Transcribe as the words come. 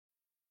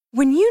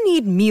When you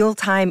need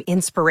mealtime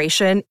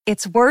inspiration,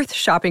 it's worth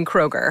shopping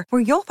Kroger,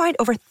 where you'll find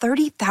over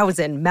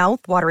 30,000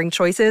 mouth-watering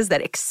choices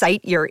that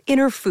excite your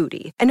inner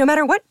foodie. And no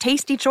matter what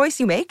tasty choice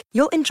you make,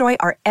 you'll enjoy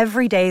our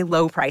everyday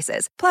low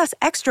prices, plus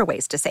extra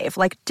ways to save,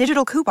 like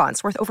digital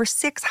coupons worth over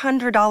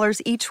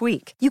 $600 each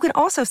week. You can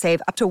also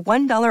save up to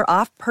 $1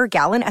 off per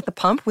gallon at the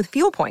pump with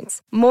fuel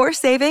points. More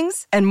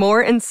savings and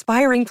more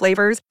inspiring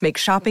flavors make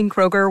shopping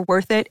Kroger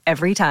worth it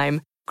every time.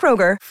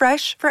 Kroger,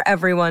 fresh for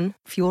everyone.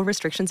 Fuel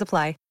restrictions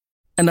apply.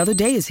 Another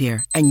day is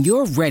here, and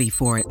you're ready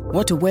for it.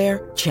 What to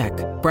wear? Check.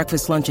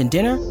 Breakfast, lunch, and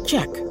dinner?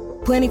 Check.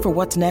 Planning for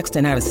what's next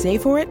and how to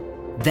save for it?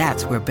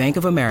 That's where Bank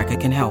of America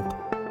can help.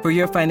 For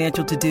your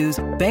financial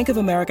to-dos, Bank of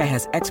America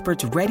has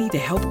experts ready to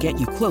help get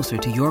you closer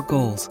to your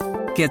goals.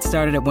 Get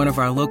started at one of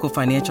our local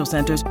financial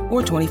centers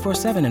or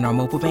 24/7 in our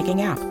mobile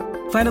banking app.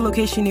 Find a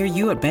location near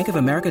you at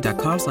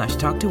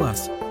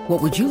bankofamerica.com/talktous. What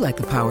would you like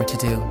the power to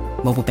do?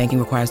 Mobile banking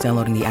requires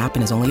downloading the app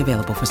and is only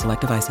available for select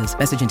devices.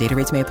 Message and data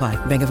rates may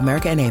apply. Bank of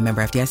America N.A.,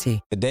 member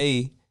FDIC.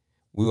 Today,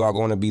 we are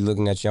going to be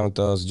looking at Young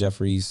Thug's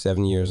Jeffery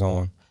 7 years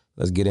on.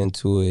 Let's get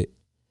into it.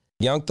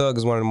 Young Thug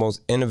is one of the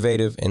most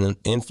innovative and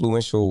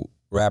influential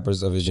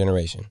rappers of his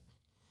generation.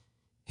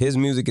 His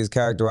music is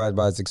characterized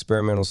by its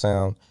experimental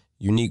sound,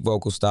 unique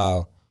vocal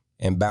style,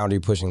 and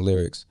boundary-pushing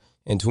lyrics.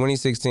 In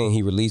 2016,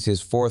 he released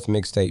his fourth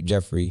mixtape,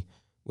 Jeffery,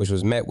 which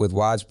was met with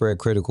widespread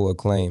critical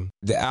acclaim.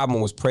 The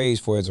album was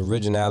praised for its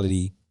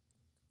originality,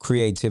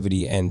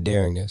 creativity, and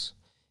daringness.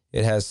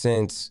 It has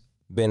since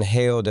been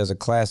hailed as a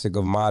classic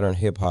of modern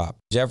hip-hop.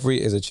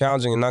 Jeffery is a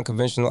challenging and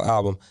unconventional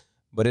album,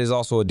 but it is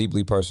also a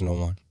deeply personal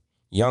one.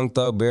 Young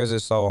Thug bears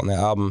his soul on the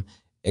album,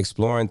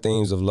 exploring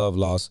themes of love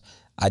loss,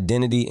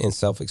 identity, and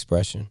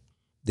self-expression.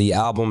 The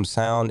album's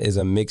sound is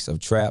a mix of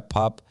trap,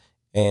 pop,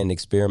 and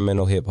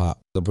experimental hip-hop.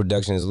 The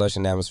production is lush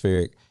and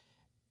atmospheric,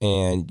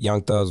 and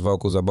Young Thug's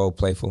vocals are both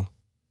playful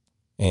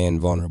and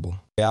vulnerable.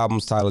 The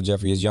album's title,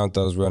 Jeffery, is Young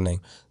Thug's real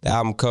name. The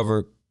album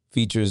cover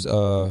features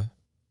a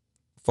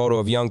photo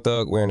of Young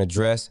Thug wearing a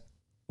dress,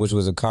 which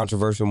was a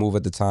controversial move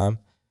at the time.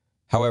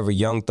 However,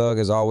 Young Thug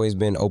has always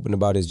been open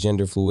about his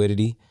gender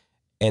fluidity,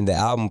 and the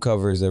album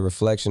cover is a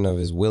reflection of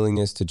his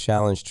willingness to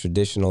challenge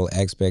traditional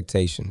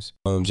expectations.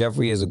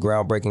 Jeffery is a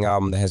groundbreaking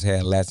album that has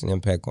had a lasting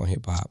impact on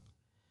hip-hop.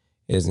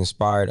 It has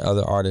inspired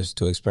other artists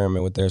to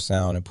experiment with their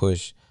sound and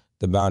push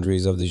the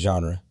boundaries of the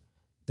genre.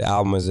 The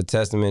album is a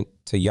testament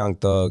to Young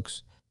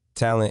Thug's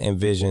talent and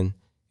vision,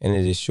 and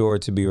it is sure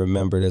to be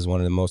remembered as one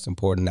of the most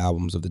important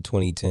albums of the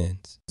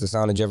 2010s. The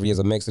sound of Jeffery is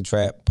a mix of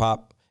trap,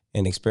 pop,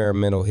 and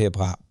experimental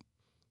hip-hop.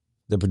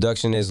 The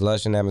production is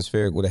lush and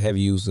atmospheric with a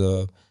heavy use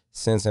of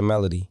synths and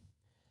melody.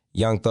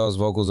 Young Thug's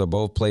vocals are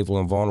both playful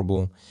and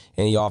vulnerable,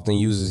 and he often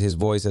uses his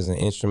voice as an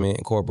instrument,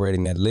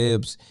 incorporating ad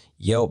libs,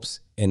 yelps,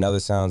 and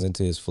other sounds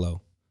into his flow.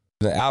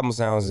 The album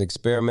sounds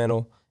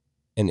experimental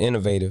and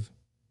innovative,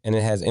 and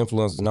it has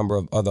influenced a number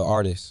of other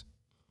artists.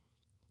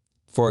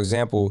 For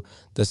example,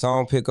 the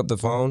song Pick Up the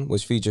Phone,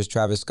 which features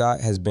Travis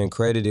Scott, has been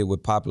credited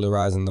with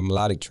popularizing the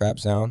melodic trap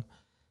sound.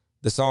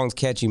 The song's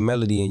catchy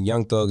melody and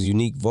Young Thug's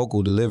unique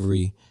vocal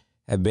delivery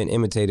have been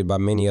imitated by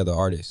many other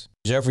artists.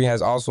 Jeffery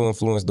has also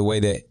influenced the way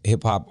that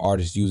hip-hop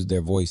artists use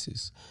their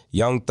voices.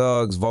 Young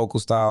Thug's vocal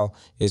style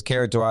is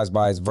characterized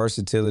by its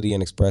versatility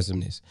and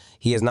expressiveness.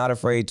 He is not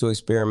afraid to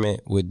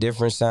experiment with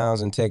different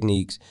sounds and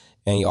techniques,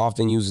 and he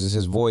often uses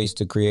his voice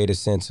to create a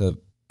sense of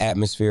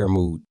atmosphere or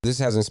mood. This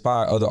has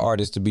inspired other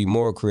artists to be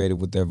more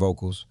creative with their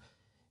vocals,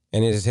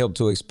 and it has helped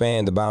to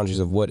expand the boundaries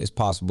of what is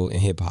possible in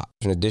hip-hop.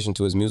 In addition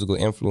to his musical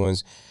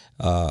influence,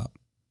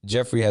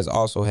 Jeffery has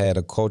also had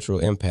a cultural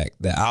impact.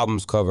 The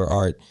album's cover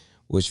art,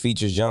 which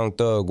features Young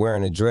Thug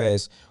wearing a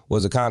dress,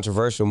 was a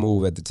controversial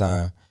move at the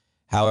time.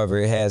 However,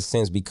 it has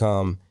since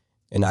become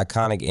an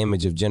iconic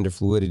image of gender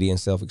fluidity and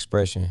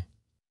self-expression.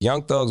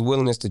 Young Thug's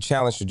willingness to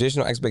challenge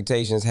traditional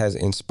expectations has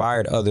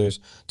inspired others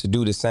to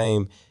do the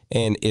same,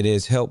 and it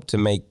has helped to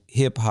make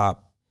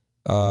hip-hop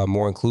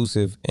more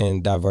inclusive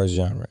and diverse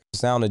genre. The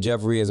sound of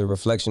Jeffery is a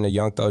reflection of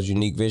Young Thug's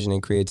unique vision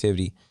and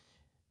creativity.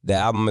 The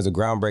album is a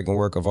groundbreaking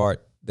work of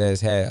art that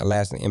has had a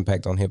lasting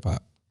impact on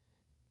hip-hop.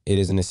 It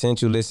is an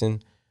essential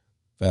listen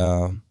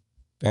for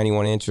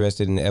anyone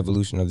interested in the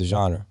evolution of the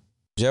genre.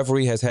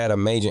 Jeffery has had a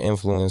major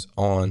influence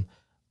on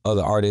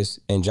other artists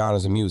and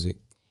genres of music.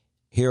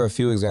 Here are a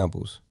few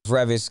examples.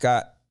 Travis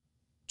Scott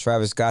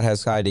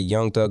has cited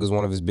Young Thug as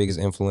one of his biggest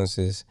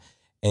influences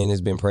and has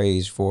been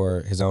praised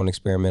for his own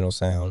experimental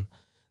sound.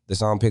 The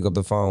song Pick Up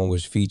the Phone,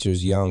 which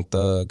features Young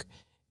Thug,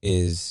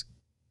 is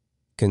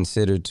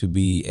considered to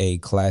be a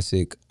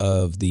classic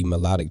of the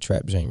melodic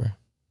trap genre.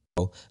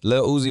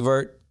 Lil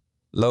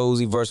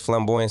Uzi Vert's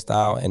flamboyant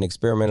style and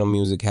experimental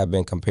music have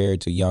been compared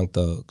to Young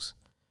Thug's.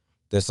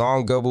 The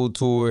song Double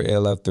Tour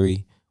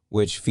LF3,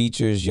 which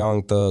features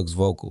Young Thug's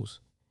vocals,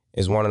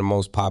 is one of the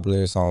most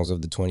popular songs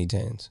of the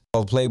 2010s.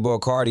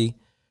 Playboi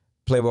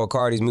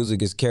Carti's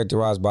music is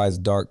characterized by its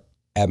dark,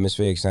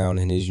 atmospheric sound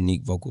and his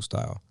unique vocal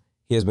style.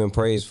 He has been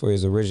praised for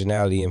his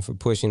originality and for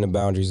pushing the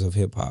boundaries of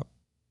hip-hop.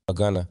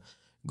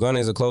 Gunna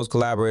is a close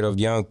collaborator of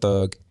Young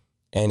Thug,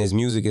 and his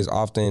music is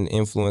often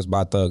influenced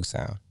by Thug's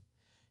sound.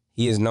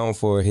 He is known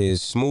for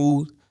his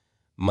smooth,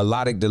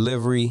 melodic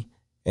delivery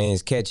and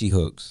his catchy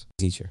hooks.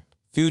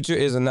 Future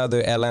is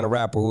another Atlanta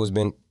rapper who has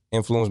been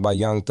influenced by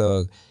Young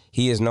Thug.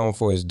 He is known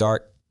for his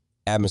dark,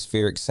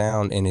 atmospheric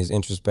sound and his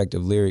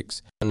introspective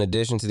lyrics. In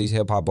addition to these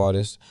hip-hop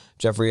artists,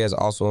 Jeffery has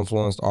also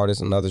influenced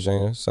artists in other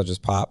genres such as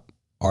pop,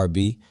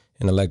 R&B,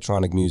 and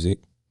electronic music.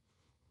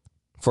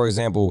 For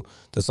example,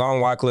 the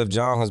song Wyclef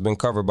Jean has been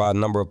covered by a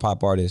number of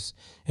pop artists,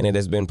 and it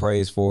has been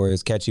praised for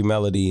its catchy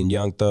melody and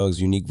Young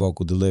Thug's unique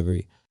vocal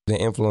delivery. The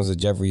influence of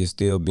Jeffery is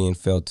still being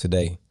felt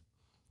today.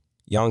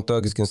 Young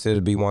Thug is considered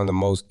to be one of the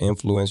most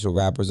influential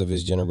rappers of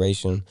his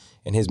generation,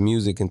 and his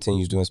music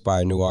continues to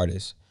inspire new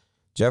artists.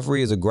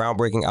 Jeffery is a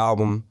groundbreaking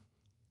album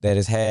that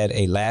has had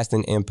a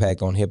lasting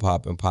impact on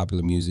hip-hop and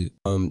popular music.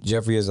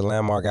 Jeffery is a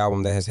landmark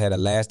album that has had a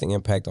lasting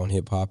impact on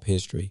hip-hop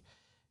history.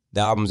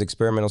 The album's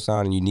experimental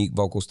sound and unique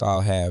vocal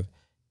style have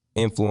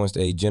influenced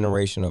a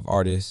generation of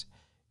artists,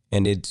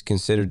 and it's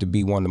considered to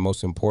be one of the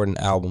most important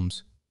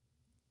albums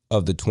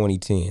of the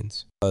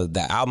 2010s.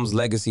 The album's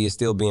legacy is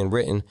still being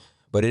written,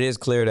 but it is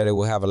clear that it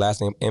will have a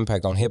lasting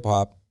impact on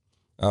hip-hop.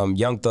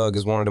 Young Thug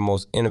is one of the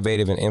most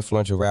innovative and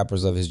influential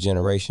rappers of his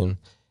generation,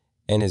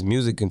 and his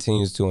music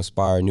continues to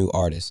inspire new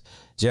artists.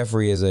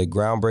 Jeffery is a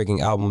groundbreaking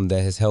album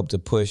that has helped to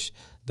push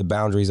the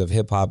boundaries of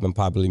hip-hop and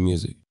popular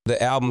music.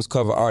 The album's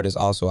cover art is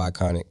also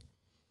iconic.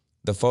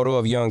 The photo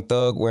of Young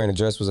Thug wearing a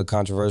dress was a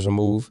controversial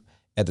move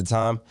at the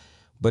time,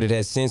 but it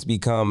has since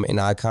become an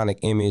iconic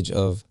image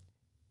of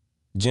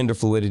gender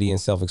fluidity and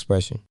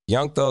self-expression.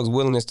 Young Thug's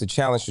willingness to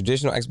challenge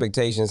traditional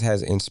expectations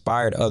has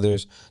inspired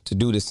others to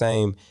do the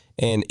same,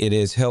 and it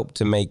has helped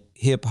to make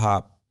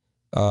hip-hop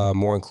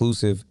more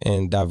inclusive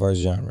and diverse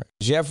genre.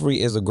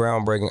 Jeffery is a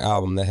groundbreaking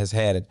album that has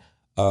had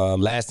a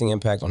lasting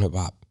impact on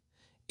hip-hop.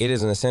 It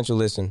is an essential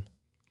listen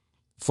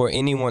for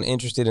anyone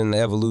interested in the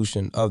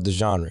evolution of the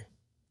genre.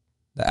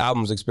 The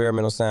album's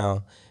experimental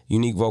sound,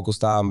 unique vocal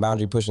style, and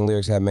boundary-pushing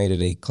lyrics have made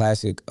it a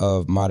classic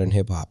of modern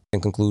hip-hop.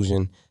 In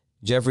conclusion,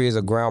 Jeffery is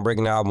a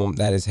groundbreaking album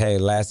that has had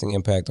a lasting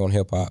impact on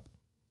hip-hop.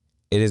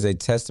 It is a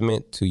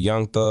testament to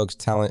Young Thug's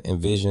talent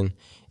and vision,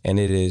 and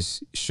it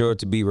is sure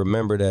to be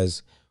remembered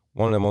as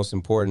one of the most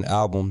important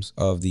albums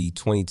of the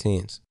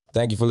 2010s.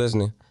 Thank you for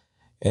listening,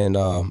 and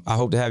I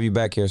hope to have you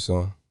back here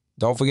soon.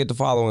 Don't forget to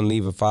follow and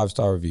leave a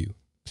 5-star review.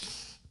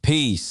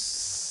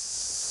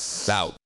 Peace out.